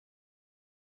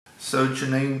So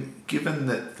Jannene, given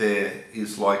that there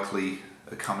is likely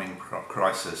a coming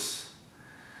crisis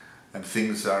and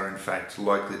things are in fact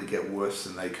likely to get worse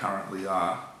than they currently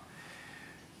are,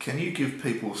 can you give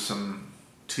people some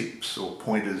tips or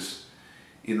pointers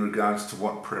in regards to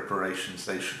what preparations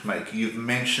they should make? You've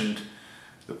mentioned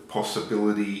the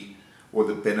possibility or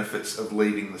the benefits of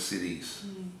leaving the cities.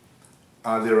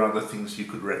 Are there other things you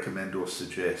could recommend or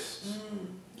suggest?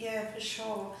 Yeah, for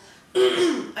sure.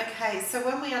 Okay, so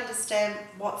when we understand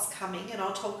what's coming, and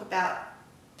I'll talk about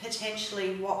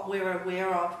potentially what we're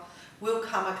aware of will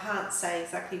come. I can't say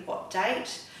exactly what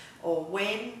date or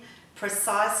when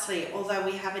precisely, although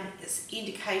we have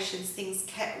indications things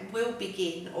will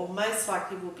begin, or most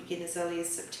likely will begin as early as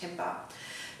September.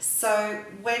 So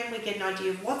when we get an idea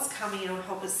of what's coming, it'll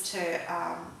help us to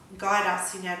guide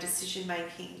us in our decision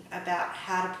making about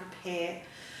how to prepare.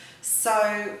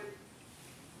 So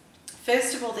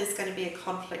first of all, there's going to be a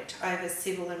conflict over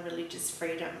civil and religious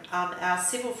freedom. Our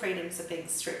civil freedoms are being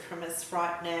stripped from us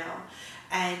right now,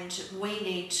 and we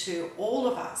need to, all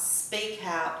of us, speak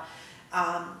out,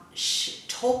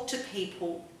 talk to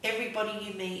people, everybody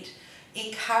you meet,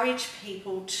 encourage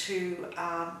people to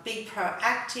be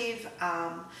proactive,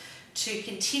 to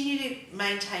continue to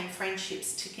maintain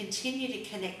friendships, to continue to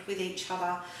connect with each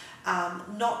other,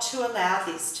 not to allow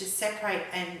this to separate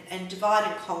and divide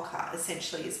and conquer,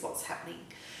 essentially, is what's happening.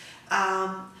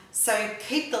 So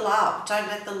keep the love, don't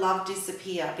let the love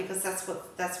disappear, because that's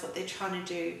what they're trying to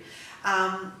do.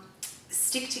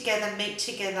 Stick together, meet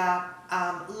together,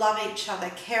 love each other,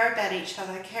 care about each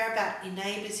other, care about your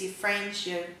neighbours, your friends,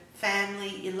 your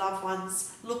family, your loved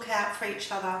ones. Look out for each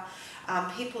other.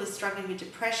 People are struggling with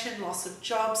depression, loss of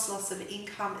jobs, loss of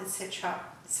income, etc.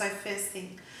 So first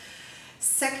thing.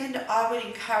 Second, I would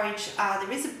encourage,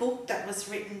 there is a book that was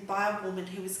written by a woman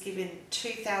who was given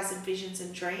 2,000 visions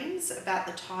and dreams about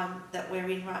the time that we're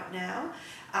in right now.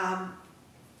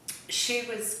 She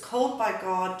was called by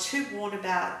God to warn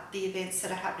about the events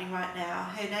that are happening right now.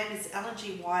 Her name is Ellen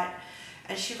G. White,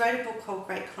 and she wrote a book called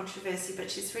Great Controversy,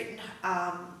 but she's written,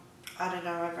 I don't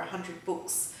know, over 100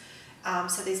 books.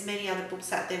 So there's many other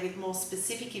books out there with more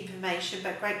specific information,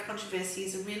 but Great Controversy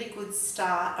is a really good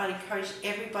start. I'd encourage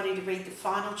everybody to read the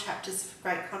final chapters of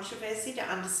Great Controversy to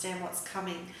understand what's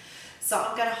coming. So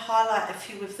I'm going to highlight a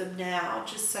few of them now,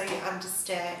 just so you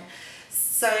understand.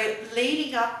 So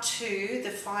leading up to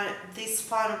this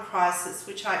final crisis,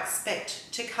 which I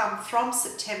expect to come from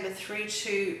September through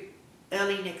to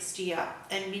early next year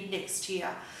and mid next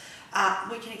year,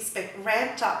 we can expect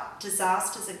ramped up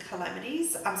disasters and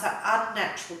calamities.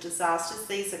 Unnatural disasters.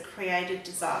 These are created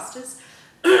disasters.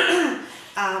 US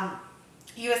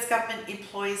government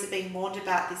employees are being warned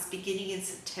about this beginning in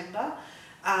September.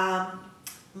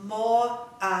 More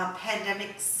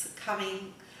pandemics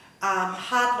coming,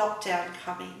 hard lockdown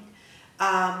coming,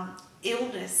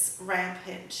 illness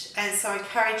rampant. And so I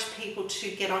encourage people to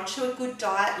get onto a good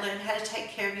diet, learn how to take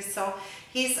care of yourself.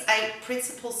 Here's 8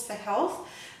 principles for health.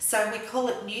 So we call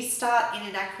it New Start in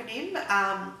an acronym.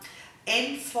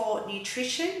 N for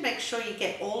nutrition. Make sure you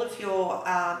get all of your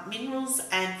minerals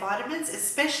and vitamins,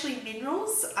 especially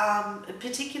minerals,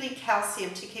 particularly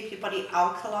calcium, to keep your body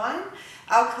alkaline.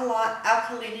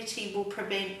 Alkalinity will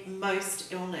prevent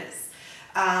most illness.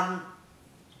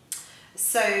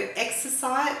 So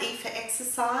exercise, E for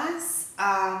exercise,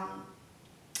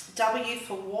 W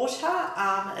for water,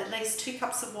 at least 2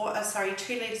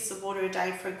 litres of water a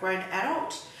day for a grown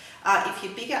adult. If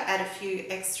you're bigger, add a few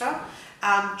extra.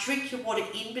 Drink your water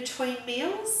in between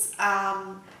meals,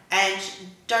 and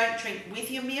don't drink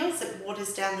with your meals. It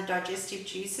waters down the digestive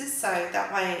juices, so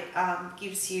that way it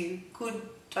gives you good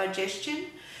digestion.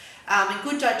 And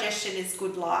good digestion is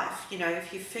good life. You know,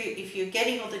 if you're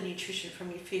getting all the nutrition from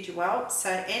your food, you're well.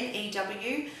 So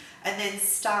NEW. And then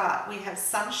start, we have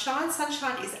sunshine.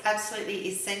 Sunshine is absolutely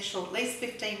essential, at least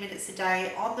 15 minutes a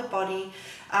day on the body,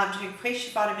 to increase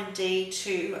your vitamin D,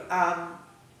 to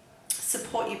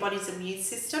support your body's immune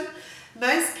system.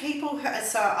 Most people,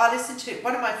 so I listen to,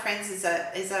 one of my friends is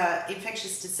a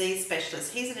infectious disease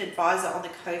specialist. He's an advisor on the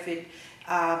COVID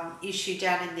issue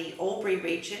down in the Albury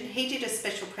region. He did a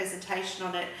special presentation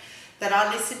on it that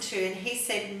I listened to, and he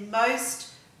said most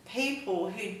people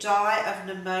who die of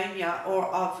pneumonia or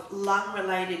of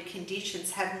lung-related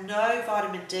conditions have no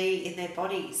vitamin D in their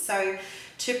body. So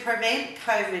to prevent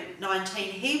COVID-19,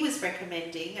 he was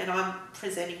recommending, and I'm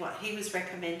presenting what he was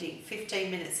recommending,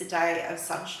 15 minutes a day of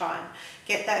sunshine.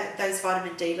 Get those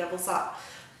vitamin D levels up.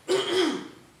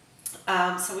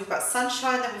 So we've got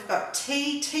sunshine, then we've got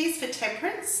tea. Tea's for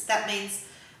temperance. That means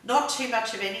not too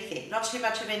much of anything, not too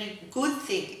much of any good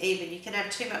thing even. You can have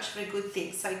too much of a good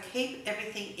thing. So keep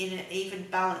everything in an even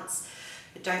balance.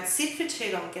 Don't sit for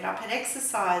too long. Get up and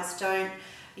exercise. Don't,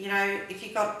 you know, if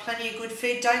you've got plenty of good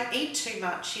food, don't eat too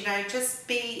much. You know, just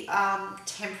be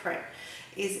temperate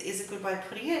is a good way of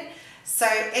putting it. So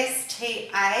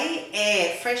STA,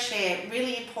 air, fresh air,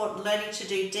 really important. Learning to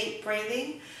do deep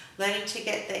breathing, learning to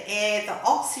get the air, the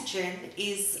oxygen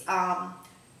is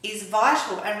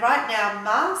vital. And right now,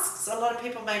 masks, a lot of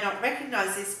people may not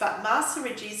recognise this, but masks are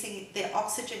reducing the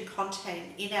oxygen content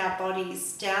in our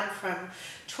bodies down from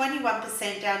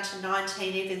 21% down to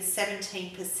 19, even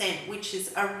 17%, which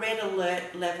is a red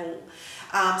alert level.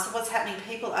 So what's happening,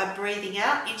 people are breathing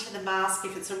out into the mask.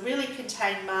 If it's a really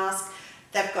contained mask,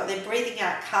 they're breathing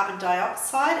out carbon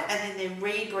dioxide and then they're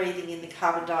rebreathing in the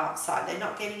carbon dioxide. They're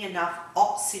not getting enough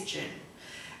oxygen.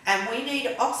 And we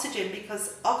need oxygen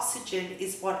because oxygen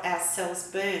is what our cells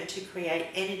burn to create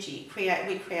energy.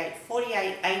 We create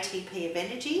 48 ATP of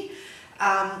energy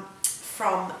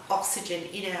from oxygen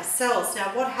in our cells.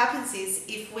 Now what happens is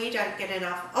if we don't get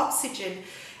enough oxygen,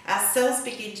 our cells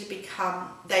begin to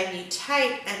they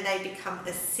mutate and they become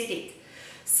acidic.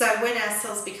 So when our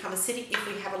cells become acidic, if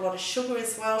we have a lot of sugar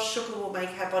as well, sugar will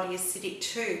make our body acidic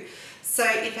too. So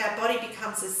if our body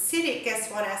becomes acidic, guess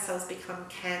what? Our cells become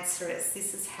cancerous.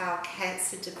 This is how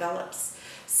cancer develops.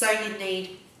 So you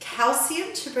need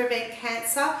calcium to prevent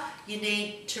cancer. You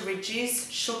need to reduce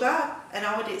sugar, and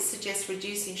I would suggest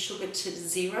reducing sugar to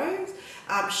 0.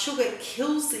 Sugar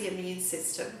kills the immune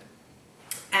system.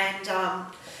 And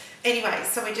anyway,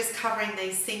 so we're just covering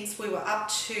these things. We were up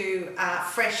to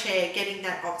fresh air, getting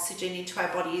that oxygen into our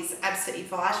body is absolutely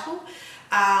vital.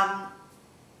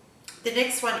 The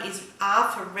next one is R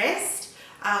for rest.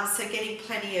 So getting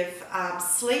plenty of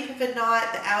sleep of a night.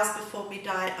 The hours before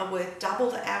midnight are worth double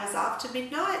the hours after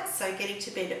midnight. So getting to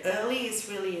bed early is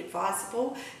really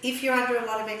advisable. If you're under a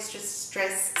lot of extra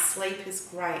stress, sleep is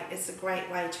great. It's a great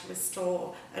way to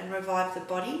restore and revive the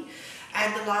body.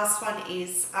 And the last one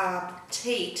is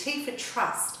T for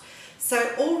trust. So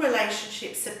all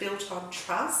relationships are built on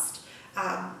trust.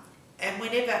 And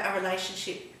whenever a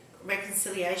relationship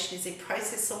reconciliation is in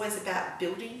process, it's always about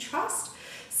building trust.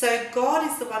 So God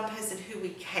is the one person who we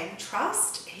can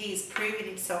trust. He's proven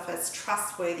himself as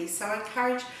trustworthy. So I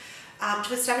encourage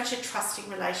to establish a trusting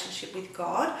relationship with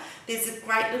God. There's a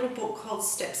great little book called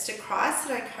Steps to Christ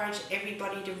that I encourage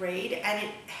everybody to read, and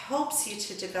it helps you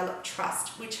to develop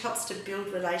trust, which helps to build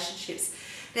relationships.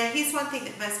 Now here's one thing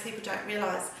that most people don't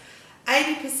realise.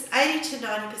 80 to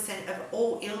 90% of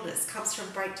all illness comes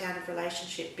from breakdown of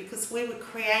relationship, because we were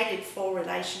created for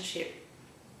relationship.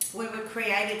 We were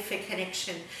created for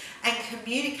connection, and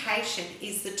communication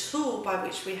is the tool by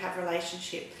which we have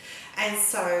relationship. And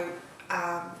so,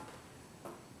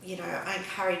 you know, I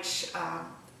encourage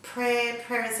prayer.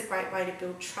 Prayer is a great way to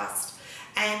build trust.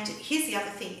 And here's the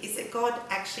other thing, is that God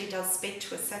actually does speak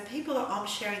to us. So people that I'm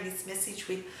sharing this message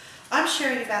with, I'm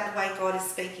sharing about the way God is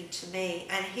speaking to me,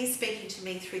 and he's speaking to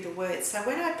me through the word. So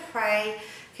when I pray,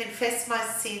 confess my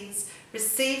sins,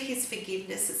 receive his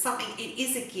forgiveness, it's something, it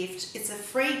is a gift, it's a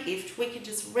free gift. We can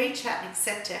just reach out and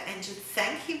accept it and to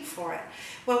thank him for it.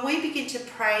 When we begin to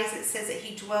praise, it says that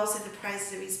he dwells in the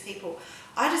praises of his people.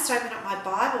 I just open up my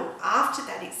Bible after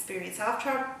that experience,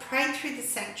 after I prayed through the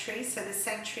sanctuary. So the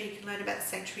sanctuary, you can learn about the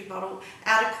sanctuary model,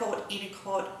 outer court, inner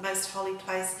court, most holy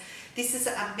place. This is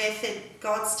a method.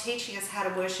 God's teaching us how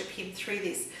to worship him through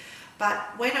this.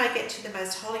 But when I get to the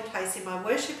most holy place in my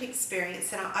worship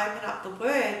experience and I open up the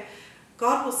word,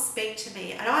 God will speak to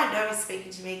me. And I know he's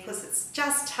speaking to me because it's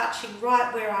just touching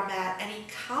right where I'm at, and he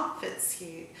comforts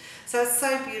you. So it's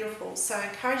so beautiful. So I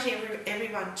encourage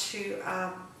everyone to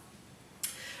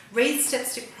read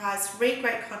Steps to Christ, read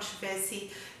Great Controversy,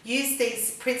 use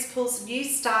these principles, New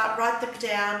Start, write them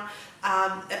down.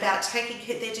 About taking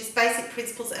care, they're just basic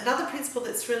principles. Another principle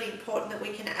that's really important that we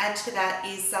can add to that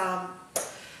is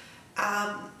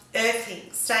earthing,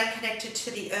 staying connected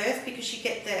to the earth, because you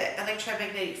get the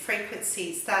electromagnetic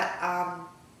frequencies that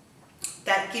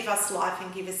that give us life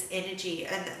and give us energy,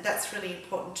 and that's really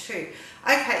important too.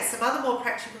 Okay, some other more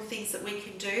practical things that we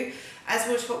can do as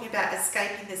we're talking about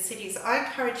escaping the cities. I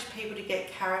encourage people to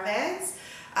get caravans.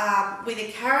 With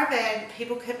a caravan,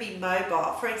 people can be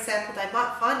mobile. For example, they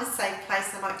might find a safe place.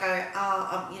 They might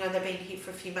go, you know, they've been here for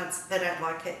a few months, they don't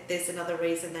like it, there's another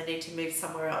reason they need to move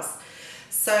somewhere else.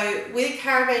 So with a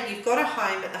caravan, you've got a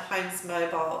home, but the home's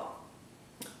mobile.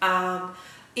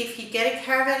 If you get a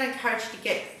caravan, I encourage you to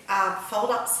get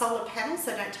fold-up solar panels.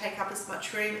 They don't take up as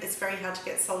much room. It's very hard to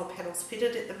get solar panels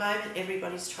fitted at the moment.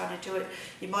 Everybody's trying to do it.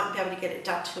 You might be able to get it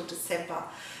done till December.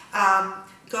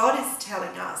 God is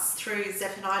telling us through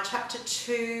Zephaniah chapter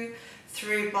 2,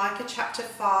 through Micah chapter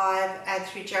 5 and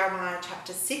through Jeremiah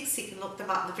chapter 6. You can look them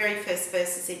up, the very first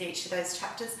verses in each of those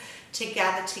chapters, to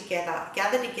gather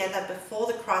together before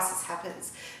the crisis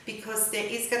happens, because there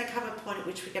is going to come a point at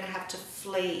which we're going to have to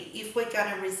flee if we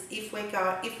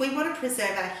want to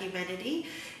preserve our humanity,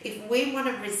 if we want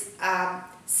to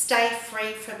stay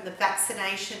free from the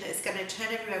vaccination that's going to turn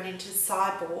everyone into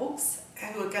cyborgs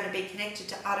who are going to be connected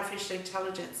to artificial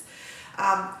intelligence.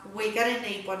 We're going to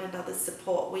need one another's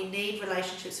support. We need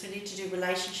relationships. We need to do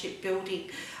relationship building.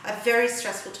 A very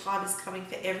stressful time is coming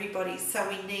for everybody, so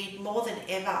we need more than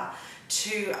ever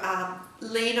to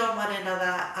lean on one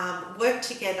another, work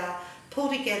together, pull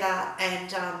together,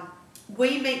 and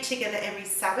we meet together every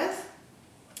Sabbath,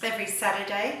 every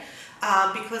Saturday,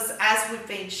 because as we've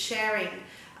been sharing,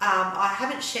 I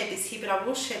haven't shared this here, but I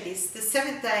will share this. The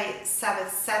seventh-day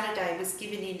Sabbath Saturday was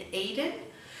given in Eden.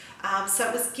 So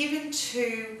it was given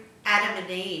to Adam and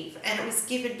Eve, and it was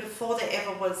given before there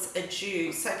ever was a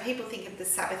Jew. So people think of the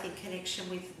Sabbath in connection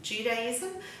with Judaism,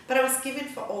 but it was given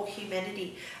for all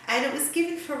humanity, and it was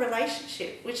given for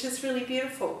relationship, which is really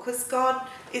beautiful, because God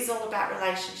is all about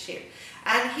relationship.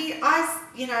 And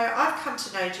I've come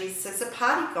to know Jesus as a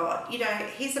party God.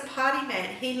 He's a party man.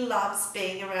 He loves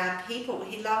being around people.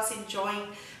 He loves enjoying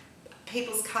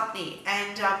people's company.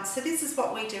 And so this is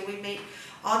what we do. We meet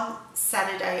on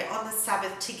Saturday, on the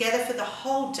Sabbath, together for the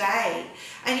whole day,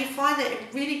 and you find that it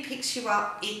really picks you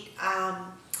up.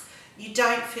 You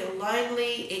don't feel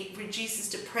lonely. It reduces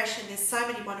depression. There's so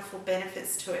many wonderful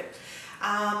benefits to it.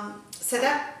 So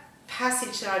that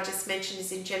passage that I just mentioned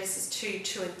is in Genesis 2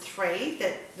 and 3,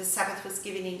 that the Sabbath was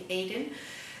given in Eden.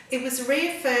 It was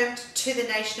reaffirmed to the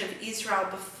nation of Israel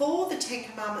before the Ten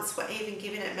Commandments were even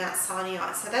given at Mount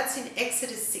Sinai. So that's in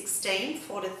Exodus 16,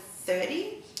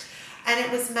 4-30. And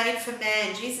it was made for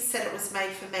man. Jesus said it was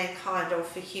made for mankind, or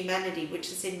for humanity,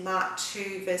 which is in Mark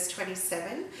 2, verse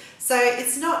 27. So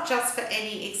it's not just for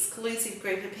any exclusive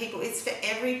group of people, it's for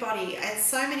everybody. And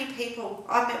so many people,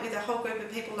 I met with a whole group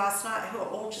of people last night who are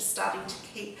all just starting to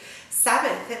keep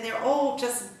Sabbath, and they're all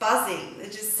just buzzing.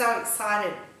 They're just so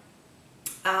excited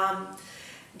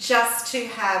just to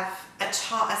have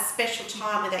a special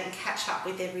time where they can catch up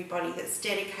with everybody that's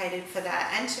dedicated for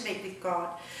that, and to meet with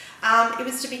God. It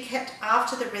was to be kept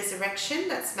after the resurrection,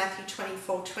 that's Matthew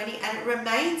 24:20, and it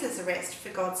remains as a rest for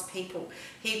God's people,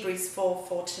 Hebrews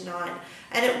 4:4-9.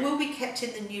 And it will be kept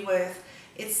in the new earth.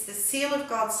 It's the seal of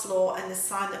God's law and the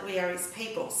sign that we are his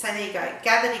people. So there you go,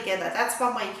 gather together. That's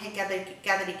one way you can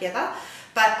gather together.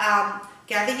 But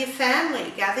gather your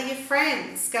family, gather your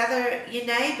friends, gather your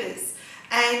neighbours.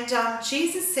 And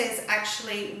Jesus says,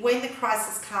 actually, when the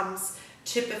crisis comes,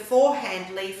 to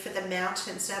beforehand leave for the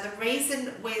mountains. Now, the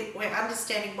reason we're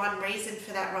understanding, one reason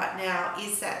for that right now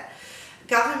is that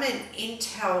government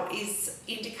intel is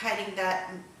indicating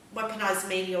that weaponized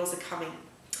meteors are coming.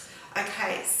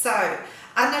 Okay, so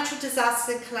unnatural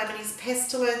disasters and calamities,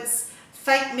 pestilence,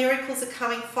 fake miracles are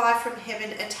coming, fire from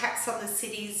heaven, attacks on the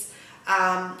cities.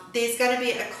 There's going to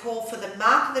be a call for the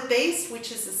mark of the beast,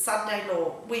 which is the Sunday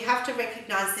law. We have to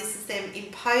recognize this as them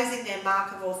imposing their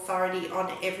mark of authority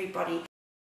on everybody.